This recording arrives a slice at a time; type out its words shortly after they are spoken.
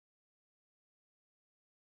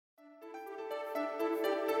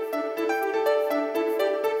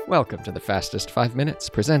Welcome to the Fastest 5 Minutes,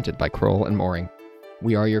 presented by Kroll and Mooring.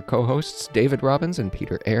 We are your co-hosts, David Robbins and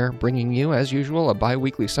Peter Eyre, bringing you, as usual, a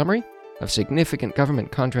bi-weekly summary of significant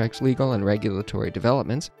government contracts, legal and regulatory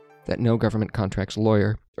developments that no government contracts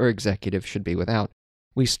lawyer or executive should be without.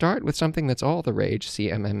 We start with something that's all the rage,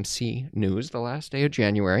 CMMC news. The last day of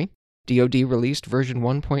January, DoD released version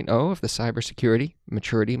 1.0 of the Cybersecurity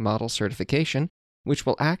Maturity Model Certification, which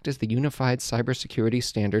will act as the unified cybersecurity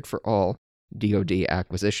standard for all DoD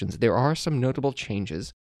acquisitions. There are some notable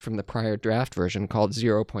changes from the prior draft version called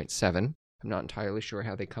 0.7. I'm not entirely sure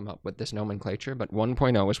how they come up with this nomenclature, but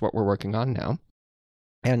 1.0 is what we're working on now.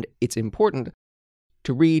 And it's important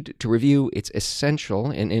to read, to review. It's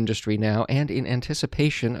essential in industry now and in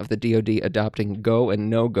anticipation of the DoD adopting go and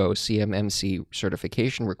no-go CMMC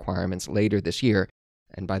certification requirements later this year.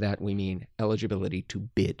 And by that we mean eligibility to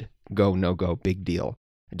bid. Go, no-go, big deal.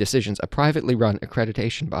 Decisions. A privately run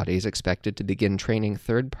accreditation body is expected to begin training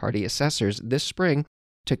third-party assessors this spring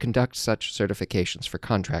to conduct such certifications for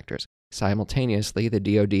contractors. Simultaneously, the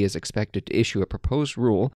DoD is expected to issue a proposed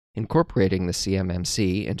rule incorporating the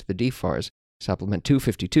CMMC into the DFARS, Supplement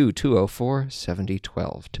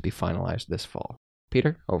 252-204-7012, to be finalized this fall.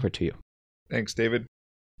 Peter, over to you. Thanks, David.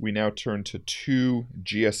 We now turn to two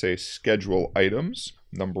GSA schedule items.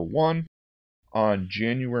 Number one, on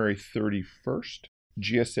January 31st,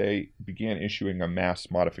 GSA began issuing a mass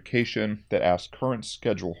modification that asked current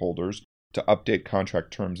schedule holders to update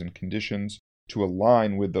contract terms and conditions to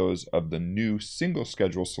align with those of the new single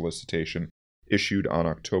schedule solicitation issued on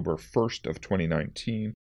October 1st of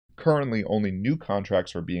 2019. Currently, only new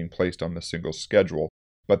contracts are being placed on the single schedule,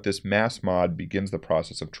 but this mass mod begins the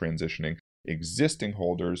process of transitioning existing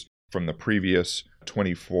holders from the previous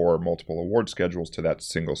 24 multiple award schedules to that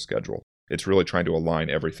single schedule. It's really trying to align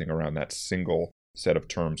everything around that single set of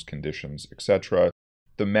terms, conditions, etc.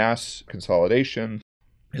 The mass consolidation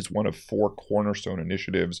is one of four cornerstone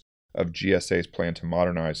initiatives of GSA's plan to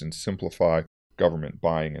modernize and simplify government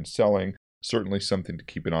buying and selling. Certainly something to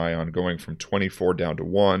keep an eye on, going from 24 down to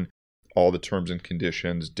 1, all the terms and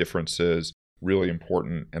conditions, differences, really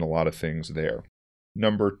important, and a lot of things there.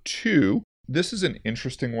 Number two, this is an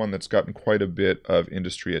interesting one that's gotten quite a bit of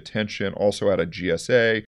industry attention, also out of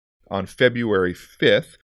GSA. On February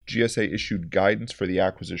 5th, GSA issued guidance for the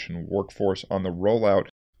acquisition workforce on the rollout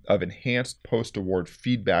of enhanced post-award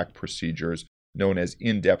feedback procedures known as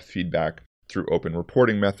in-depth feedback through Open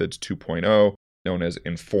Reporting Methods 2.0, known as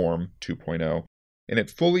Inform 2.0, and it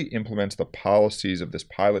fully implements the policies of this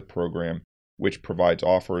pilot program, which provides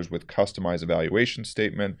offers with customized evaluation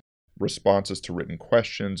statement, responses to written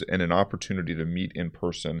questions, and an opportunity to meet in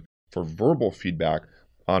person for verbal feedback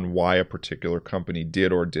on why a particular company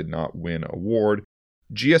did or did not win award.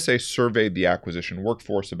 GSA surveyed the acquisition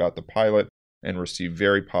workforce about the pilot and received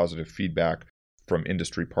very positive feedback from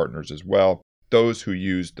industry partners as well. Those who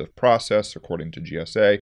used the process, according to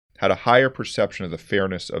GSA, had a higher perception of the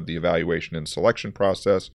fairness of the evaluation and selection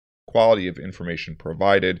process, quality of information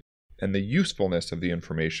provided, and the usefulness of the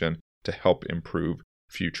information to help improve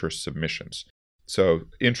future submissions. So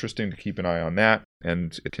interesting to keep an eye on that,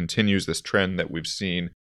 and it continues this trend that we've seen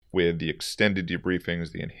with the extended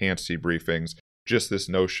debriefings, the enhanced debriefings, just this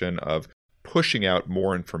notion of pushing out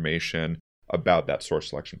more information about that source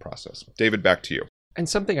selection process. David, back to you. And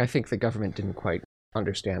something I think the government didn't quite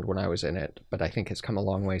understand when I was in it, but I think has come a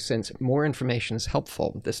long way since. More information is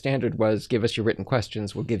helpful. The standard was, give us your written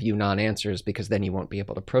questions, we'll give you non-answers because then you won't be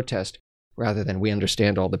able to protest, rather than we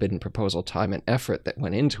understand all the bid and proposal time and effort that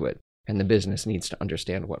went into it, and the business needs to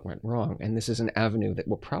understand what went wrong. And this is an avenue that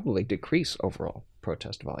will probably decrease overall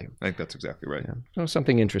protest volume. I think that's exactly right. Yeah. So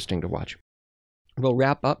something interesting to watch. We'll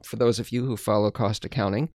wrap up for those of you who follow cost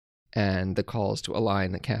accounting and the calls to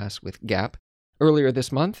align the CAS with GAAP. Earlier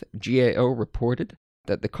this month, GAO reported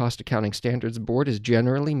that the Cost Accounting Standards Board is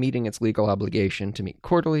generally meeting its legal obligation to meet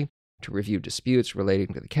quarterly, to review disputes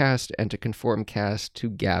relating to the CAS, and to conform CAS to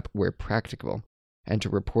GAAP where practicable, and to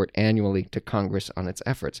report annually to Congress on its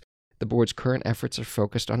efforts. The board's current efforts are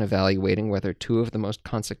focused on evaluating whether two of the most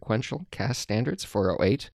consequential CAS standards,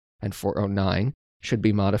 408 and 409, should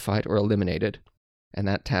be modified or eliminated, and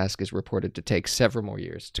that task is reported to take several more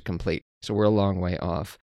years to complete, so we're a long way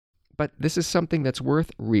off. But this is something that's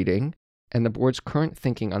worth reading, and the board's current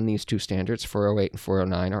thinking on these two standards, 408 and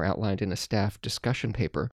 409, are outlined in a staff discussion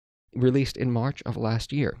paper released in March of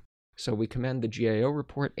last year. So we commend the GAO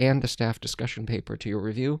report and the staff discussion paper to your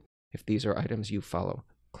review if these are items you follow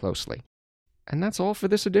closely. And that's all for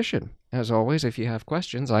this edition. As always, if you have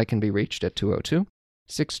questions, I can be reached at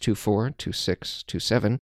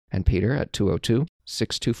 202-624-2627 and Peter at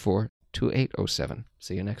 202-624-2807.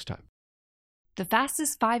 See you next time. The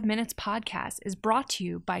Fastest 5 Minutes podcast is brought to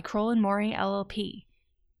you by Crowell & Mooring LLP.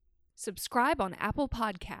 Subscribe on Apple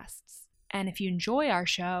Podcasts. And if you enjoy our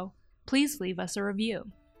show, please leave us a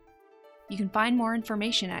review. You can find more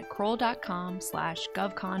information at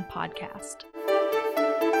kroll.com/govconpodcast.